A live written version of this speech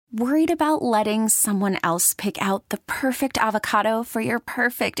Worried about letting someone else pick out the perfect avocado for your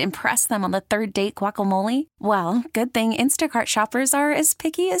perfect impress them on the third date guacamole? Well, good thing Instacart shoppers are as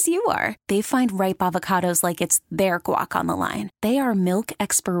picky as you are. They find ripe avocados like it's their guac on the line. They are milk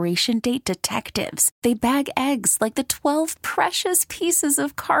expiration date detectives. They bag eggs like the 12 precious pieces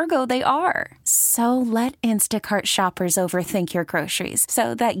of cargo they are. So let Instacart shoppers overthink your groceries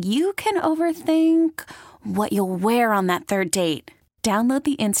so that you can overthink what you'll wear on that third date. Download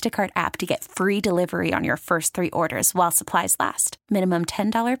the Instacart app to get free delivery on your first 3 orders while supplies last. Minimum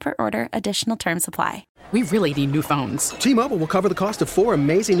 $10 per order. Additional terms apply. We really need new phones. T-Mobile will cover the cost of 4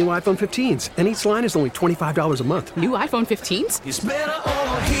 amazing new iPhone 15s, and each line is only $25 a month. New iPhone 15s? It's better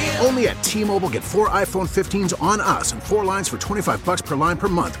over here. Only at T-Mobile, get 4 iPhone 15s on us and 4 lines for $25 per line per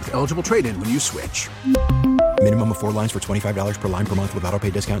month with eligible trade-in when you switch. Minimum of 4 lines for $25 per line per month with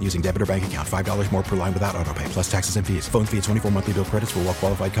autopay discount using debit or bank account. $5 more per line without autopay, plus taxes and fees. Phone fee at 24 monthly bill credits for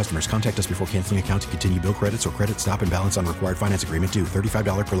well-qualified customers. Contact us before canceling account to continue bill credits or credit stop and balance on required finance agreement due.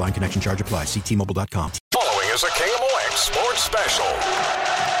 $35 per line connection charge applies. See T-Mobile.com. Following is a KMOX Sports Special.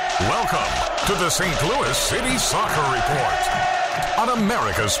 Welcome to the St. Louis City Soccer Report on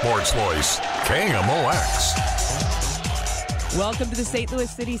America's Sports Voice, KMOX. Welcome to the St. Louis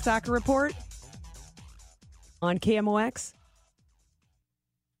City Soccer Report on KMOX.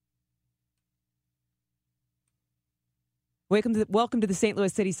 Welcome to the St.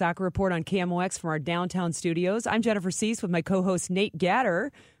 Louis City Soccer Report on KMOX from our downtown studios. I'm Jennifer Cease with my co-host Nate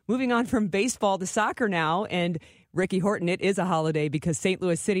Gatter. Moving on from baseball to soccer now, and Ricky Horton, it is a holiday because St.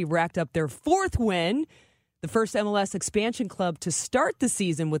 Louis City racked up their 4th win, the first MLS expansion club to start the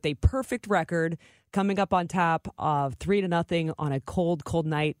season with a perfect record, coming up on top of 3-0 on a cold, cold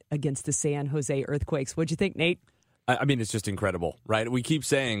night against the San Jose Earthquakes. What'd you think, Nate? I mean, it's just incredible, right? We keep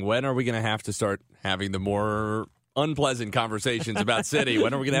saying, when are we going to have to start having the more unpleasant conversations about City?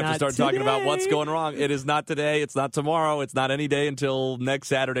 When are we going to have to start talking about what's going wrong? It is not today. It's not tomorrow. It's not any day until next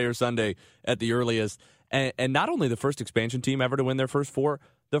Saturday or Sunday at the earliest. And not only the first expansion team ever to win their first 4,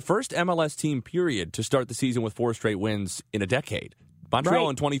 the first MLS team, period, to start the season with 4 straight wins in a decade. Montreal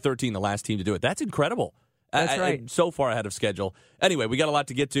in 2013, the last team to do it. That's incredible. That's right. So far ahead of schedule. Anyway, we got a lot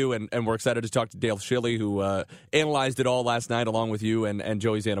to get to, and we're excited to talk to Dale Schilly, who analyzed it all last night along with you and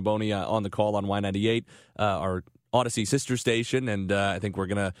Joey Zanaboni on the call on Y98, our Odyssey sister station, and I think we're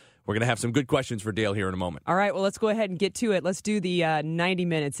gonna have some good questions for Dale here in a moment. All right, well, let's go ahead and get to it. Let's do the 90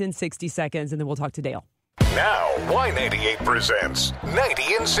 minutes in 60 seconds, and then we'll talk to Dale. Now, Y98 presents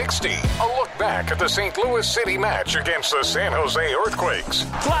 90 in 60. A look back at the St. Louis City match against the San Jose Earthquakes.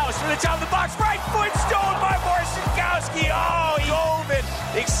 Klaus from the top of the box, right foot stolen by Borsikowski. Oh, he hove it,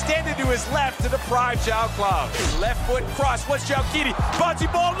 extended to his left to deprive João Klaus. Left foot cross, what's Joaquini?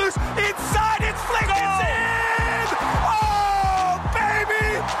 Bouncy ball loose, inside, it's flicked, it's in! Oh,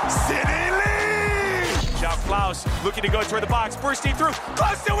 baby! City lead! João Klaus looking to go toward the box, bursting through,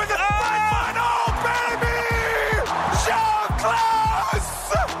 Klaus still with the right foot, oh, baby! João Klaus!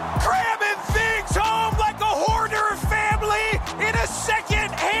 Cramming things home like a hoarder family in a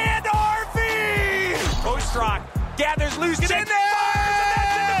second-hand RV! Ostrak gathers loose, it's in there! Fires,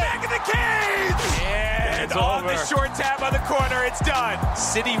 and that's in the back of the cage! And on the short tab on the corner, it's done.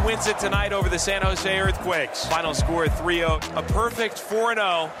 City wins it tonight over the San Jose Earthquakes. Final score 3-0, a perfect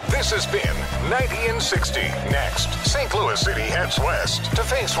 4-0. This has been 90 in 60. Next, St. Louis City heads west to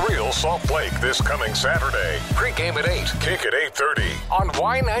face Real Salt Lake this coming Saturday. Pre-game at 8, kick at 8:30 on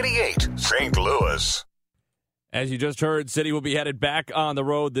Y98 St. Louis. As you just heard, City will be headed back on the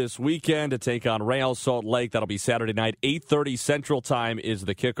road this weekend to take on Real Salt Lake. That'll be Saturday night, 8:30 Central Time is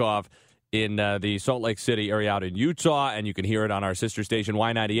the kickoff in the Salt Lake City area out in Utah, and you can hear it on our sister station,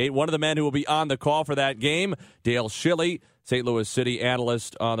 Y98. One of the men who will be on the call for that game, Dale Schilly, St. Louis City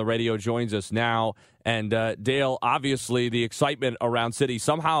analyst on the radio, joins us now. And Dale, obviously the excitement around City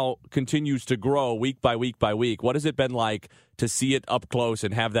somehow continues to grow week by week by week. What has it been like to see it up close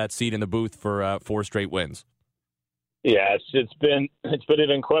and have that seat in the booth for 4 straight wins? Yeah, it's been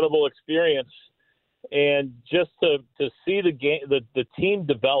an incredible experience. And just to see the game, the team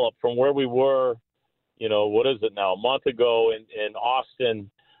develop from where we were, what is it now, a month ago in Austin,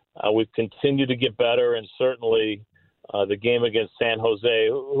 we've continued to get better, and certainly the game against San Jose,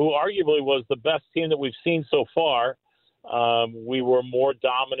 who arguably was the best team that we've seen so far. We were more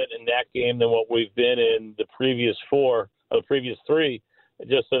dominant in that game than what we've been in the previous 3.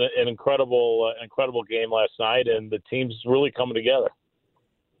 Just an incredible game last night, and the team's really coming together.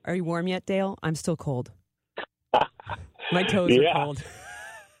 Are you warm yet, Dale? I'm still cold. My toes are cold.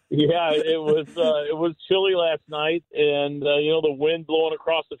 Yeah, it was chilly last night, and the wind blowing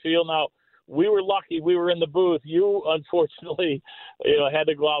across the field. Now we were lucky. We were in the booth. You, unfortunately, had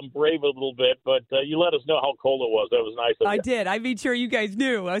to go out and brave it a little bit, but you let us know how cold it was. That was nice of you. I did. I made sure you guys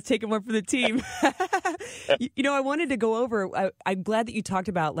knew I was taking one for the team. I wanted to go over, I'm glad that you talked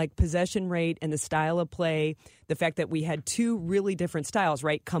about like possession rate and the style of play, the fact that we had two really different styles,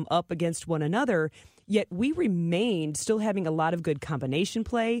 right, come up against one another. Yet we remained still having a lot of good combination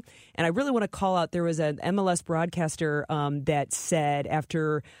play. And I really want to call out, there was an MLS broadcaster that said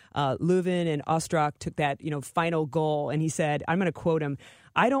after Leuven and Ostrak took that final goal, and he said, I'm going to quote him,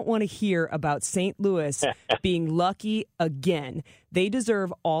 "I don't want to hear about St. Louis being lucky again. They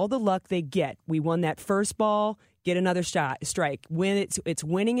deserve all the luck they get. We won that first ball, get another strike. When it's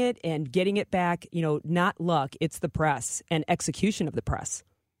winning it and getting it back, not luck, it's the press and execution of the press."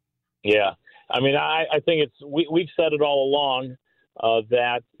 Yeah. I mean, I think we've said it all along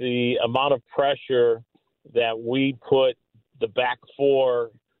that the amount of pressure that we put the back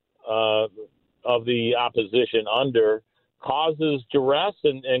four of the opposition under causes duress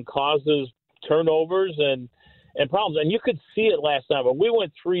and causes turnovers and problems. And you could see it last night. But we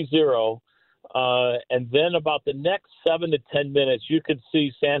went 3-0, and then about the next 7 to 10 minutes, you could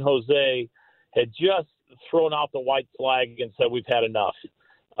see San Jose had just thrown out the white flag and said, we've had enough.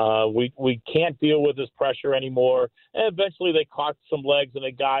 We can't deal with this pressure anymore. And eventually they caught some legs and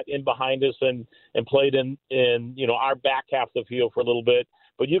they got in behind us and played in our back half of the field for a little bit.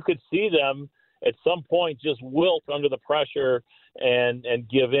 But you could see them at some point just wilt under the pressure and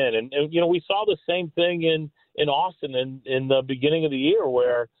give in. And we saw the same thing in Austin in the beginning of the year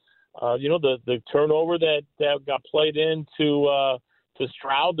where, the turnover that got played into to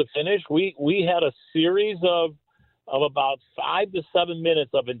Stroud to finish. We had a series of about 5 to 7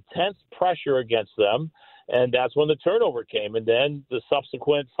 minutes of intense pressure against them, and that's when the turnover came. And then the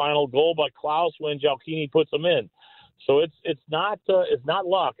subsequent final goal by Klaus when Jalkini puts them in. So it's not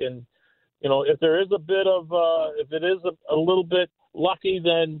luck. And if there is a bit of if it is a little bit lucky,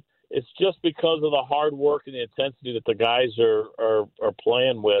 then it's just because of the hard work and the intensity that the guys are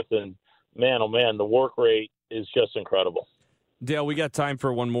playing with. And man, oh man, the work rate is just incredible. Dale, we got time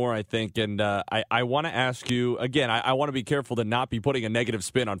for one more, I think, and I want to ask you, again, I want to be careful to not be putting a negative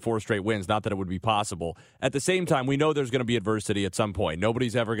spin on 4 straight wins, not that it would be possible. At the same time, we know there's going to be adversity at some point.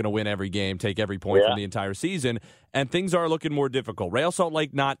 Nobody's ever going to win every game, take every point from the entire season, and things are looking more difficult. Real Salt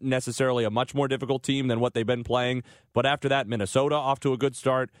Lake, not necessarily a much more difficult team than what they've been playing, but after that, Minnesota off to a good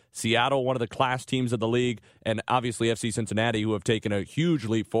start, Seattle, one of the class teams of the league, and obviously FC Cincinnati, who have taken a huge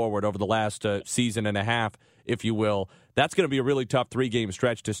leap forward over the last season and a half, if you will. That's going to be a really tough 3-game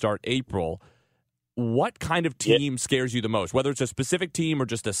stretch to start April. What kind of team scares you the most? Whether it's a specific team or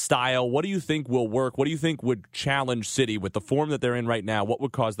just a style, what do you think will work? What do you think would challenge City with the form that they're in right now? What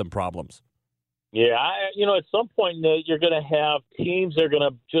would cause them problems? Yeah, at some point, Nate, you're going to have teams that are going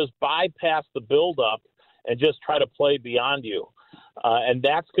to just bypass the buildup and just try to play beyond you. And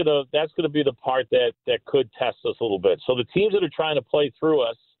that's going to be the part that could test us a little bit. So the teams that are trying to play through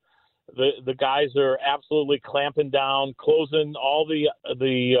us, the guys are absolutely clamping down, closing all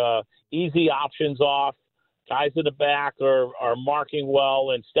the easy options off. Guys in the back are marking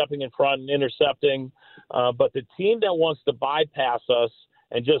well and stepping in front and intercepting. But the team that wants to bypass us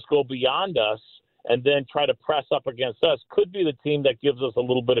and just go beyond us and then try to press up against us could be the team that gives us a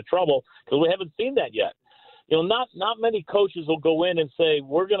little bit of trouble because we haven't seen that yet. Not many coaches will go in and say,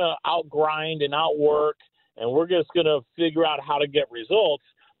 we're going to outgrind and outwork and we're just going to figure out how to get results.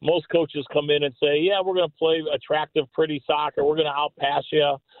 Most coaches come in and say, yeah, we're going to play attractive, pretty soccer. We're going to outpass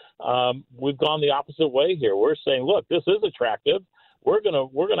you. We've gone the opposite way here. We're saying, look, this is attractive. We're going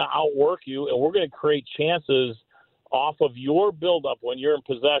to outwork you, and we're going to create chances off of your buildup when you're in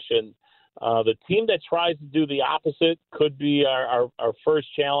possession. The team that tries to do the opposite could be our first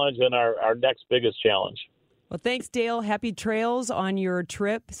challenge and our next biggest challenge. Well, thanks, Dale. Happy trails on your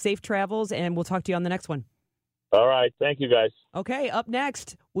trip. Safe travels, and we'll talk to you on the next one. All right. Thank you, guys. Okay, up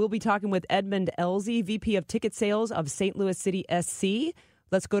next, we'll be talking with Edmund Elzy, VP of Ticket Sales of St. Louis City SC.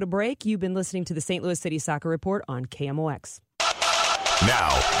 Let's go to break. You've been listening to the St. Louis City Soccer Report on KMOX. Now,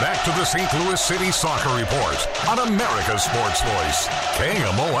 back to the St. Louis City Soccer Report on America's Sports Voice,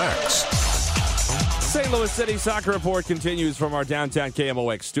 KMOX. St. Louis City Soccer Report continues from our downtown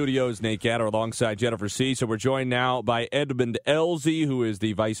KMOX studios. Nate Gatter alongside Jennifer C. So we're joined now by Edmund Elzy, who is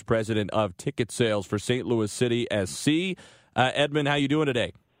the Vice President of Ticket Sales for St. Louis City SC. Edmund, how you doing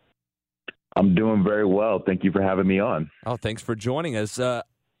today? I'm doing very well. Thank you for having me on. Oh, thanks for joining us.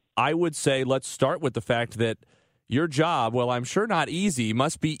 I would say let's start with the fact that your job, well, I'm sure not easy,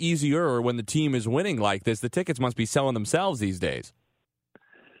 must be easier when the team is winning like this. The tickets must be selling themselves these days.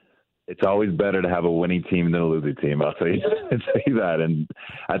 It's always better to have a winning team than a losing team. I'll say that. And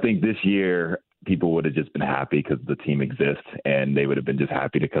I think this year people would have just been happy because the team exists, and they would have been just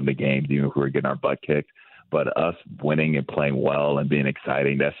happy to come to games even if we were getting our butt kicked. But us winning and playing well and being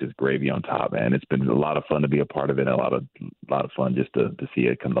exciting, that's just gravy on top, man. It's been a lot of fun to be a part of it, and a lot of fun just to see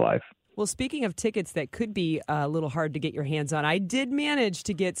it come to life. Well, speaking of tickets that could be a little hard to get your hands on, I did manage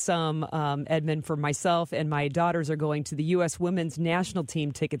to get some, Edmund, for myself, and my daughters are going to the U.S. Women's National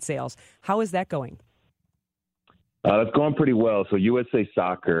Team ticket sales. How is that going? It's going pretty well. So USA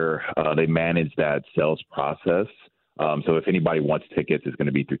Soccer, they manage that sales process. So if anybody wants tickets, it's going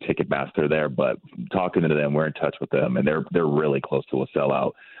to be through Ticketmaster there. But talking to them, we're in touch with them, and they're really close to a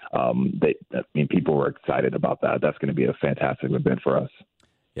sellout. People were excited about that. That's going to be a fantastic event for us.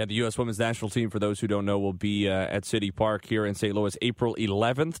 Yeah, the U.S. Women's National Team, for those who don't know, will be at City Park here in St. Louis April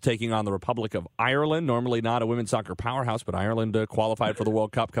 11th, taking on the Republic of Ireland. Normally not a women's soccer powerhouse, but Ireland qualified for the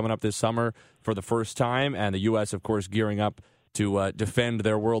World Cup coming up this summer for the first time. And the U.S., of course, gearing up to defend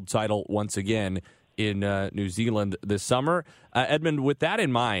their world title once again in New Zealand this summer. Edmund, with that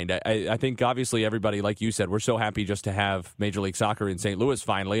in mind, I think obviously everybody, like you said, we're so happy just to have Major League Soccer in St. Louis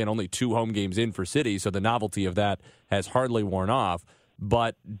finally, and only 2 home games in for City, so the novelty of that has hardly worn off.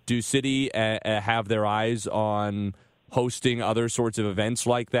 But do City have their eyes on hosting other sorts of events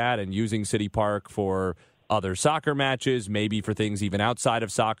like that and using City Park for other soccer matches, maybe for things even outside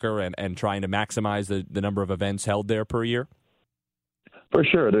of soccer, and trying to maximize the number of events held there per year? For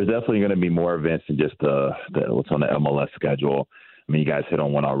sure. There's definitely going to be more events than just what's on the MLS schedule. I mean, you guys hit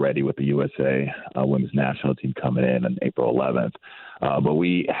on one already with the USA Women's National Team coming in on April 11th. But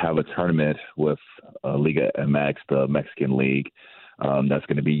we have a tournament with Liga MX, the Mexican League. That's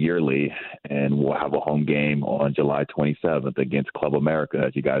going to be yearly, and we'll have a home game on July 27th against Club America,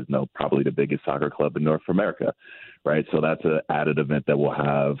 as you guys know, probably the biggest soccer club in North America, right? So that's an added event that we'll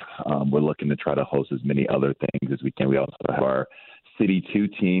have. We're looking to try to host as many other things as we can. We also have our City 2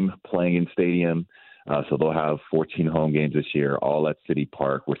 team playing in stadium, so they'll have 14 home games this year, all at City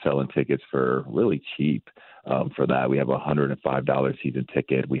Park. We're selling tickets for really cheap for that. We have a $105 season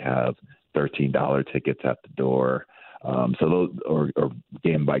ticket. We have $13 tickets at the door. So those or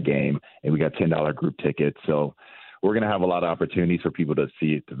game by game, and we got $10 group tickets. So we're going to have a lot of opportunities for people to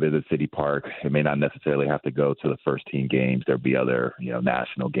visit City Park. It may not necessarily have to go to the first team games. There'll be other,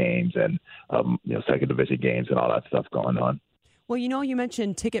 national games and, second division games and all that stuff going on. Well, you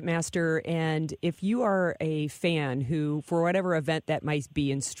mentioned Ticketmaster, and if you are a fan who, for whatever event that might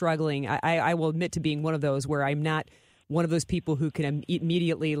be, and struggling, I will admit to being one of those where I'm not one of those people who can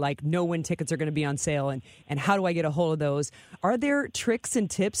immediately know when tickets are going to be on sale and how do I get a hold of those. Are there tricks and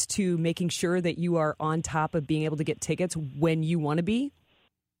tips to making sure that you are on top of being able to get tickets when you want to be?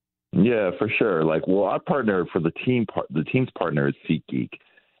 Yeah, for sure. Our partner for the team's partner is SeatGeek.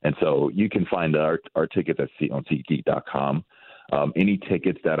 And so you can find our tickets on SeatGeek.com. Any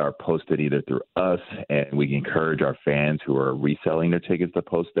tickets that are posted either through us, and we encourage our fans who are reselling their tickets to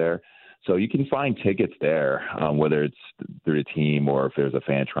post there. So you can find tickets there, whether it's through the team or if there's a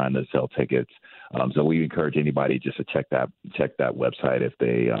fan trying to sell tickets. So we encourage anybody just to check that website if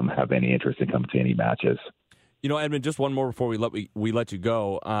they have any interest in coming to any matches. Edmund, just one more before we let you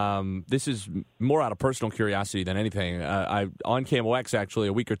go. This is more out of personal curiosity than anything. On KMOX, actually,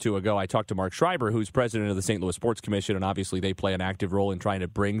 a week or two ago, I talked to Mark Schreiber, who's president of the St. Louis Sports Commission, and obviously they play an active role in trying to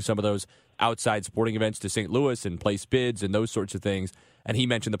bring some of those outside sporting events to St. Louis and place bids and those sorts of things. And he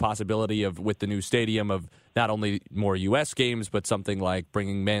mentioned the possibility of, with the new stadium, of not only more U.S. games, but something like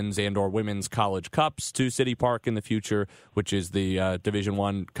bringing men's and or women's college cups to City Park in the future, which is the Division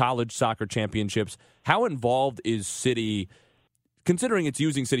I college soccer championships. How involved is City, considering it's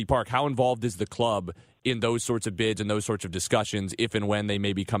using City Park, how involved is the club in those sorts of bids and those sorts of discussions, if and when they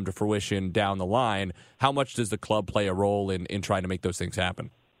maybe come to fruition down the line? How much does the club play a role in trying to make those things happen?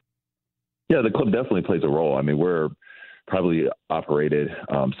 Yeah, the club definitely plays a role. I mean, we're probably operated,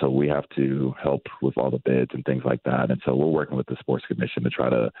 so we have to help with all the bids and things like that. And so we're working with the Sports Commission to try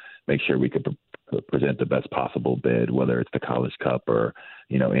to make sure we could present the best possible bid, whether it's the College Cup or,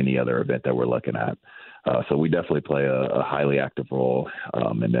 any other event that we're looking at. So we definitely play a highly active role.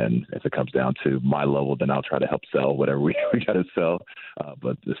 And then if it comes down to my level, then I'll try to help sell whatever we got to sell.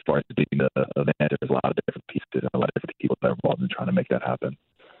 But as far as being the event, there's a lot of different pieces, a lot of different people that are involved in trying to make that happen.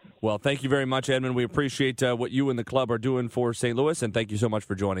 Well, thank you very much, Edmund. We appreciate what you and the club are doing for St. Louis, and thank you so much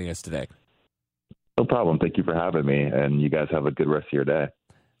for joining us today. No problem. Thank you for having me, and you guys have a good rest of your day.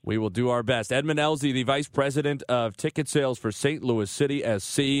 We will do our best. Edmund Elsie, the Vice President of Ticket Sales for St. Louis City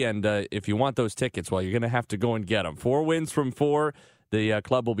SC, and if you want those tickets, well, you're going to have to go and get them. 4 wins from 4. The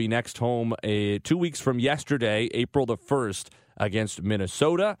club will be next home 2 weeks from yesterday, April the 1st, against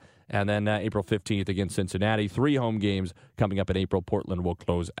Minnesota. And then April 15th against Cincinnati. 3 home games coming up in April. Portland will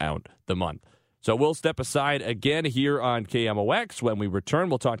close out the month. So we'll step aside again here on KMOX. When we return,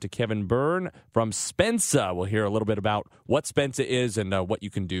 we'll talk to Kevin Byrne from SPENSA. We'll hear a little bit about what SPENSA is and what you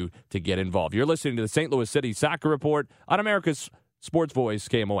can do to get involved. You're listening to the St. Louis City Soccer Report on America's Sports Voice,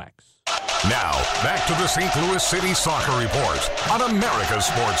 KMOX. Now, back to the St. Louis City Soccer Report on America's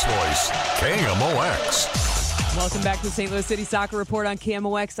Sports Voice, KMOX. Welcome back to the St. Louis City Soccer Report on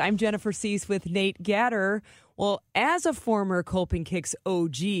KMOX. I'm Jennifer Cease with Nate Gatter. Well, as a former Colping Kicks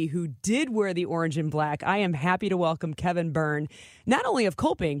OG who did wear the orange and black, I am happy to welcome Kevin Byrne, not only of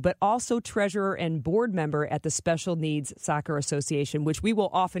Colping, but also treasurer and board member at the Special Needs Soccer Association, which we will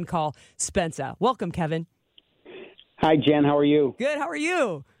often call SPENSA. Welcome, Kevin. Hi, Jen. How are you? Good. How are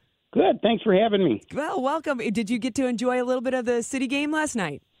you? Good. Thanks for having me. Well, welcome. Did you get to enjoy a little bit of the city game last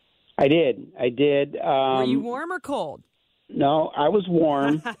night? I did. Were you warm or cold? No, I was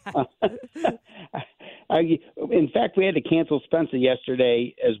warm. In fact, we had to cancel SPENSA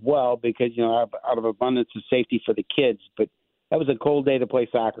yesterday as well because, out of abundance of safety for the kids. But that was a cold day to play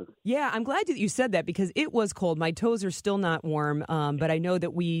soccer. Yeah, I'm glad that you said that because it was cold. My toes are still not warm, but I know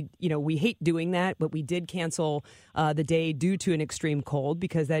that we hate doing that, but we did cancel the day due to an extreme cold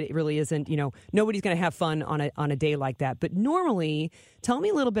because that really isn't, nobody's going to have fun on a day like that. But normally, tell me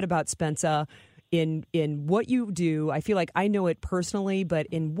a little bit about SPENSA. In what you do. I feel like I know it personally, but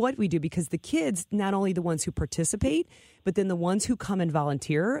in what we do, because the kids, not only the ones who participate, but then the ones who come and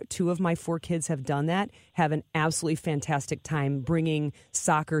volunteer, 2 of my 4 kids have done that, have an absolutely fantastic time bringing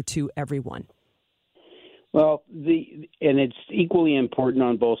soccer to everyone. Well, and it's equally important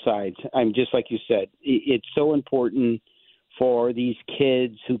on both sides. I'm just like you said, it's so important for these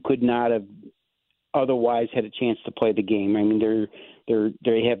kids who could not have otherwise had a chance to play the game. I mean,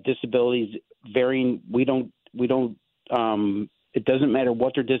 they have disabilities varying. We don't it doesn't matter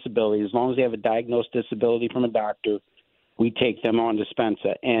what their disability, as long as they have a diagnosed disability from a doctor, we take them on to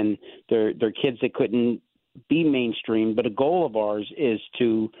SPENSA. And they're kids that couldn't be mainstream, but a goal of ours is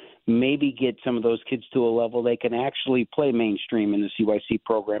to maybe get some of those kids to a level they can actually play mainstream in the CYC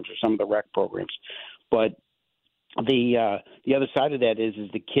programs or some of the rec programs. But the other side of that is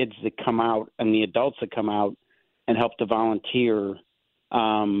the kids that come out and the adults that come out and help to volunteer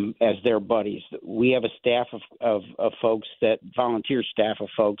as their buddies. We have a staff of folks that volunteer staff of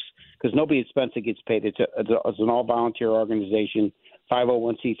folks because nobody at SPENSA gets paid. It's an all-volunteer organization,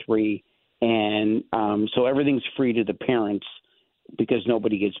 501c3, and so everything's free to the parents because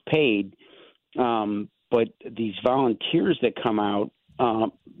nobody gets paid. But these volunteers that come out,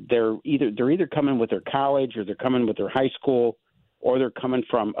 they're either coming with their college or they're coming with their high school, or they're coming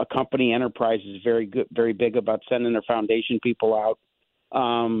from a company. Enterprise is very big about sending their foundation people out.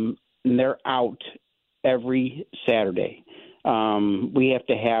 And they're out every Saturday. We have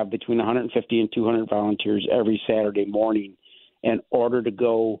to have between 150 and 200 volunteers every Saturday morning in order to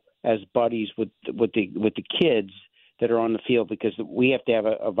go as buddies with the kids that are on the field, because we have to have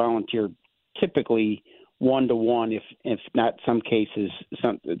a volunteer typically 1-to-1, if not some cases,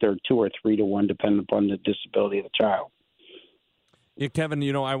 they're 2 or 3-to-1, depending upon the disability of the child. Yeah, Kevin,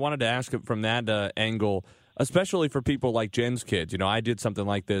 I wanted to ask from that angle, especially for people like Jen's kids. I did something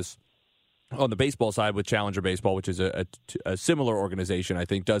like this on the baseball side with Challenger Baseball, which is a similar organization, I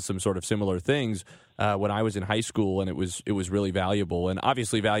think, does some sort of similar things when I was in high school, and it was really valuable, and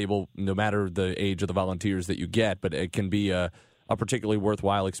obviously valuable no matter the age of the volunteers that you get, but it can be a particularly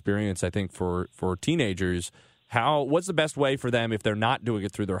worthwhile experience, I think, for teenagers. What's the best way for them, if they're not doing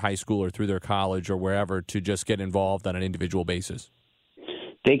it through their high school or through their college or wherever, to just get involved on an individual basis?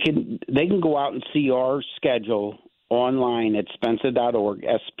 They can go out and see our schedule online at SPENSA.org,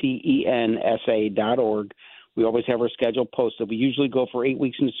 SPENSA.org. We always have our schedule posted. We usually go for 8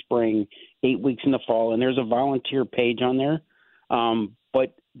 weeks in the spring, 8 weeks in the fall, and there's a volunteer page on there.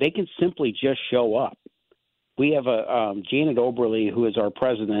 But they can simply just show up. We have Janet Oberly, who is our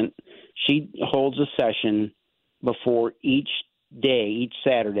president. She holds a session before each day, each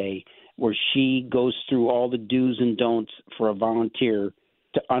Saturday, where she goes through all the do's and don'ts for a volunteer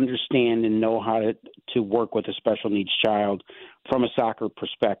to understand and know how to work with a special needs child from a soccer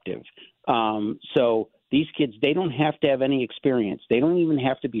perspective. So these kids, they don't have to have any experience. They don't even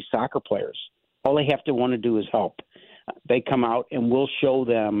have to be soccer players. All they have to want to do is help. They come out and we'll show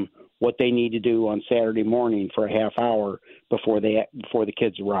them what they need to do on Saturday morning for a half hour before the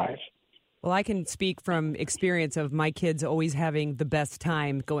kids arrive. Well, I can speak from experience of my kids always having the best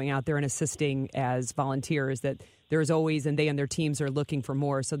time going out there and assisting as volunteers, that there's always, and they and their teams are looking for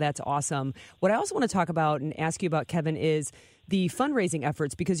more. So that's awesome. What I also want to talk about and ask you about, Kevin, is the fundraising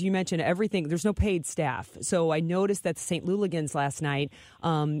efforts, because you mentioned everything. There's no paid staff. So I noticed that the St. Luligans last night,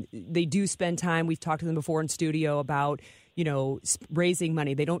 they do spend time. We've talked to them before in studio about, raising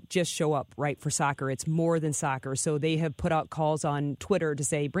money. They don't just show up, right, for soccer. It's more than soccer. So they have put out calls on Twitter to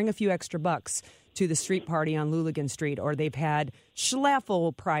say, bring a few extra bucks to the street party on Luligan Street, or they've had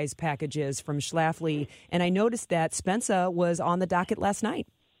Schlaffel prize packages from Schlafly. And I noticed that SPENSA was on the docket last night.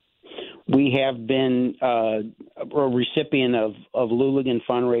 We have been a recipient of Luligan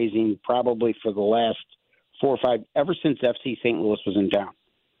fundraising probably for the last 4 or 5, ever since FC St. Louis was in town.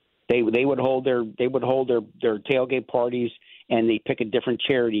 They would hold their tailgate parties, and they pick a different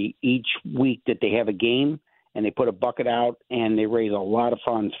charity each week that they have a game, and they put a bucket out, and they raise a lot of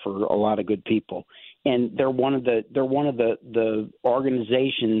funds for a lot of good people. And they're one of the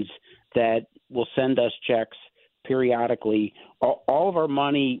organizations that will send us checks periodically. All of our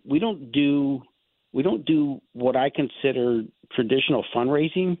money, we don't do what I consider traditional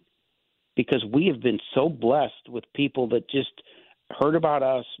fundraising, because we have been so blessed with people that just heard about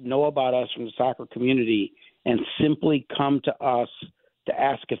us, know about us from the soccer community, and simply come to us to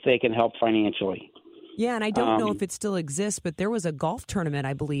ask if they can help financially. Yeah, and I don't know if it still exists, but there was a golf tournament,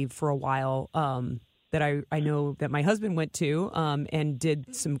 I believe, for a while that I know that my husband went to and did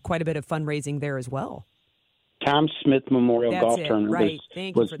quite a bit of fundraising there as well. Tom Smith Memorial Golf Tournament. Right.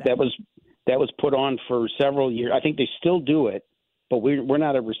 Thank you for that. That was put on for several years. I think they still do it, but we're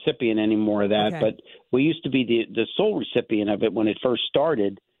not a recipient anymore of that. Okay. But we used to be the sole recipient of it when it first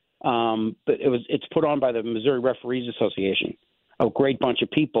started. But it's put on by the Missouri Referees Association, a great bunch of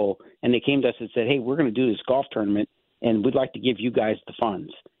people, and they came to us and said, "Hey, we're going to do this golf tournament, and we'd like to give you guys the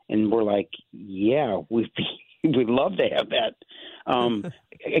funds." And we're like, "Yeah, we'd love to have that."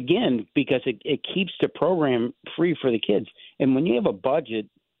 Again, because it keeps the program free for the kids. And when you have a budget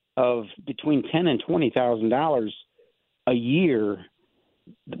of between $10,000 and $20,000 a year,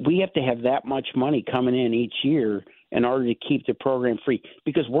 we have to have that much money coming in each year in order to keep the program free,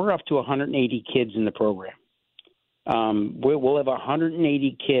 because we're up to 180 kids in the program. We'll have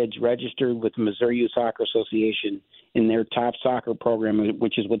 180 kids registered with the Missouri Youth Soccer Association in their top soccer program,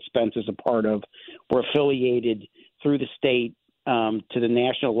 which is what SPENSA is a part of. We're affiliated through the state to the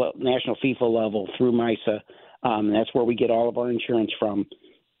national FIFA level through MISA. That's where we get all of our insurance from.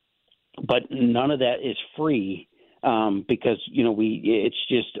 But none of that is free. Because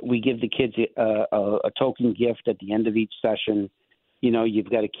we give the kids a token gift at the end of each session. You've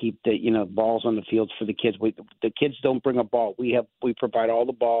got to keep the balls on the fields for the kids. The kids don't bring a ball. We provide all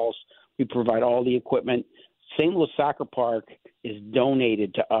the balls. We provide all the equipment. St. Louis Soccer Park is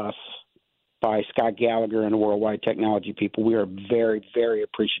donated to us by Scott Gallagher and the Worldwide Technology people. We are very, very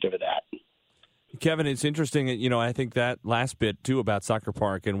appreciative of that. Kevin, it's interesting, I think that last bit, too, about Soccer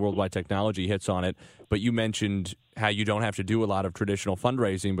Park and Worldwide Technology hits on it, but you mentioned how you don't have to do a lot of traditional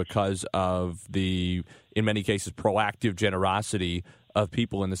fundraising because of the, in many cases, proactive generosity of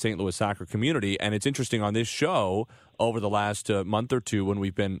people in the St. Louis soccer community. And it's interesting, on this show, over the last month or two when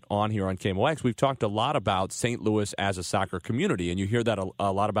we've been on here on KMOX, we've talked a lot about St. Louis as a soccer community, and you hear that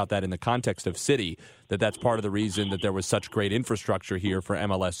a lot about that in the context of City, that's part of the reason that there was such great infrastructure here for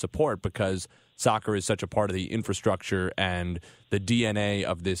MLS support, because soccer is such a part of the infrastructure and the DNA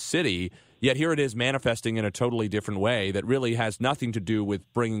of this city. Yet here it is manifesting in a totally different way that really has nothing to do with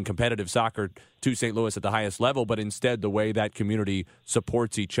bringing competitive soccer to St. Louis at the highest level, but instead the way that community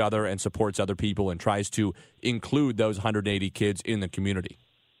supports each other and supports other people and tries to include those 180 kids in the community.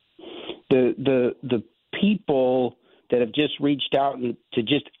 The people that have just reached out and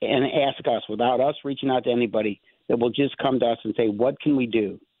ask us, without us reaching out to anybody, that will just come to us and say, "What can we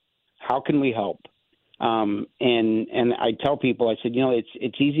do? How can we help?" And I tell people, I said,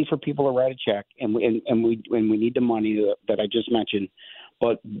 it's easy for people to write a check, and we need the money that I just mentioned,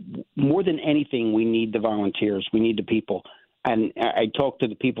 but more than anything, we need the volunteers, we need the people. And I talked to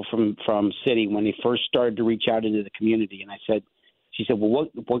the people from City when they first started to reach out into the community, and she said, "Well,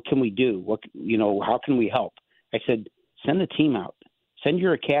 what can we do? How can we help?" I said, "Send the team out, send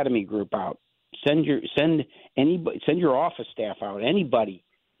your academy group out, send your office staff out, anybody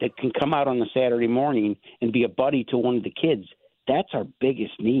that can come out on a Saturday morning and be a buddy to one of the kids." That's our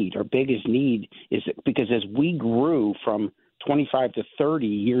biggest need. Our biggest need is because as we grew from 25 to 30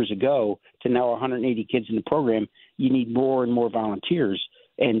 years ago to now 180 kids in the program, you need more and more volunteers,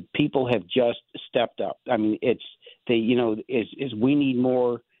 and people have just stepped up. I mean, as we need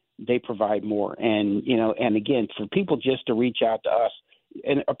more, they provide more. And again, for people just to reach out to us,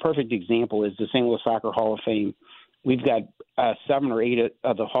 and a perfect example is the St. Louis Soccer Hall of Fame. We've got 7 or 8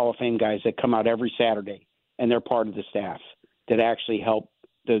 of the Hall of Fame guys that come out every Saturday, and they're part of the staff that actually help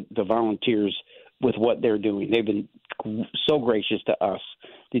the volunteers with what they're doing. They've been so gracious to us.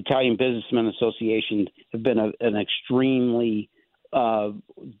 The Italian Businessmen Association have been an extremely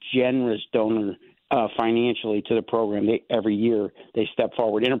generous donor financially to the program. Every year they step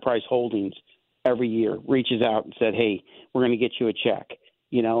forward. Enterprise Holdings every year reaches out and said, "Hey, we're going to get you a check."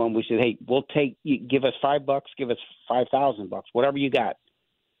 And we said, "Hey, we'll give us $5, give us $5,000, whatever you got.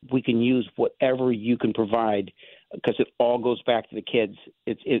 We can use whatever you can provide." Because it all goes back to the kids.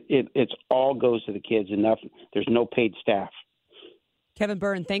 It's all goes to the kids. There's no paid staff. Kevin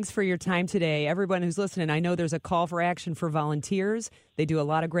Byrne, thanks for your time today. Everyone who's listening, I know there's a call for action for volunteers. They do a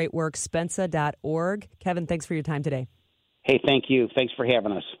lot of great work. SPENSA.org. Kevin, thanks for your time today. Hey, thank you. Thanks for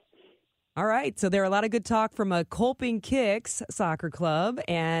having us. All right. So there are a lot of good talk from a Colping Kicks soccer club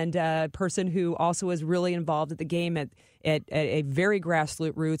and a person who also is really involved at the game at a very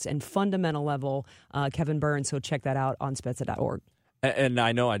grassroots roots and fundamental level, Kevin Byrne. So check that out on SPENSA.org. And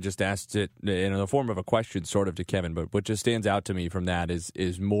I know I just asked it in the form of a question sort of to Kevin, but what just stands out to me from that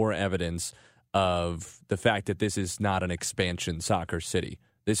is more evidence of the fact that this is not an expansion soccer city.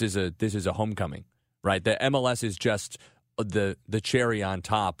 This is a homecoming, right? The MLS is just the cherry on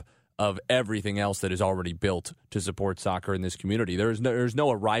top of everything else that is already built to support soccer in this community. There's no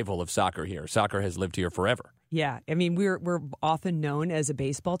arrival of soccer here. Soccer has lived here forever. Yeah, I mean, we're often known as a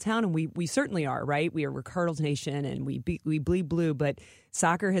baseball town, and we certainly are, right? We're Cardinals Nation, and we bleed blue, but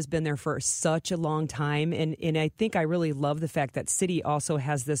soccer has been there for such a long time, and I think I really love the fact that City also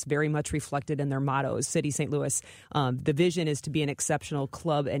has this very much reflected in their mottos. City St. Louis, the vision is to be an exceptional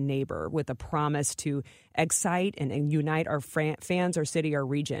club and neighbor with a promise to excite and unite our fans, our city, our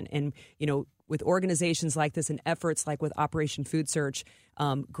region, and with organizations like this and efforts like with Operation Food Search,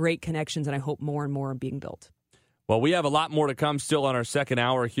 great connections, and I hope more and more are being built. Well, we have a lot more to come still on our second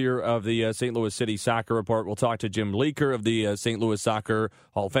hour here of the St. Louis City Soccer Report. We'll talk to Jim Leaker of the St. Louis Soccer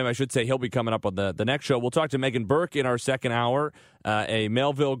Hall of Fame. I should say he'll be coming up on the next show. We'll talk to Megan Burke in our second hour, a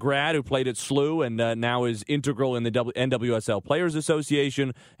Melville grad who played at SLU and now is integral in the NWSL Players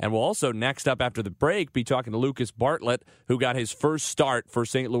Association. And we'll also, next up after the break, be talking to Lucas Bartlett, who got his first start for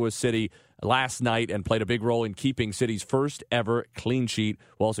St. Louis City last night and played a big role in keeping City's first ever clean sheet.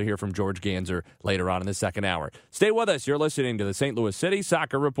 We'll also hear from George Ganser later on in the second hour. Stay with us. You're listening to the St. Louis City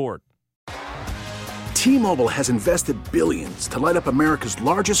Soccer Report. T-Mobile has invested billions to light up America's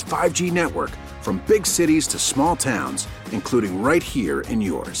largest 5G network, from big cities to small towns, including right here in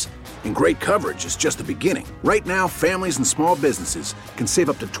yours. And great coverage is just the beginning. Right now, families and small businesses can save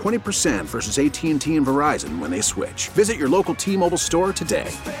up to 20% versus AT&T and Verizon when they switch. Visit your local T-Mobile store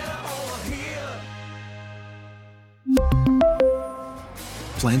today.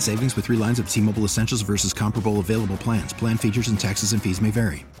 Plan savings with 3 lines of T-Mobile Essentials versus comparable available plans. Plan features and taxes and fees may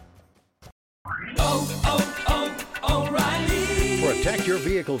vary. O'Reilly. Protect your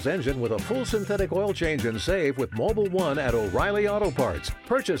vehicle's engine with a full synthetic oil change and save with Mobile One at O'Reilly Auto Parts.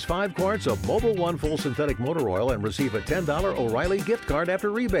 Purchase 5 quarts of Mobile One full synthetic motor oil and receive a $10 O'Reilly gift card after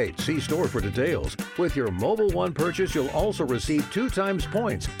rebate. See store for details. With your Mobile One purchase, you'll also receive 2 times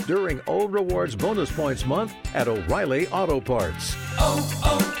points during O Rewards Bonus Points Month at O'Reilly Auto Parts.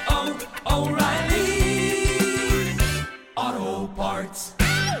 O'Reilly Auto Parts.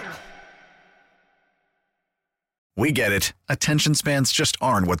 We get it. Attention spans just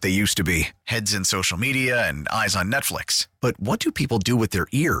aren't what they used to be. Heads in social media and eyes on Netflix. But what do people do with their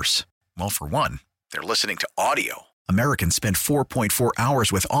ears? Well, for one, they're listening to audio. Americans spend 4.4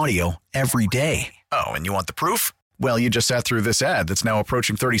 hours with audio every day. Oh, and you want the proof? Well, you just sat through this ad that's now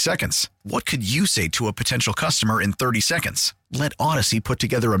approaching 30 seconds. What could you say to a potential customer in 30 seconds? Let Odyssey put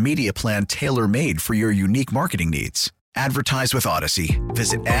together a media plan tailor-made for your unique marketing needs. Advertise with Odyssey.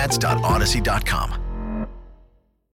 Visit ads.odyssey.com.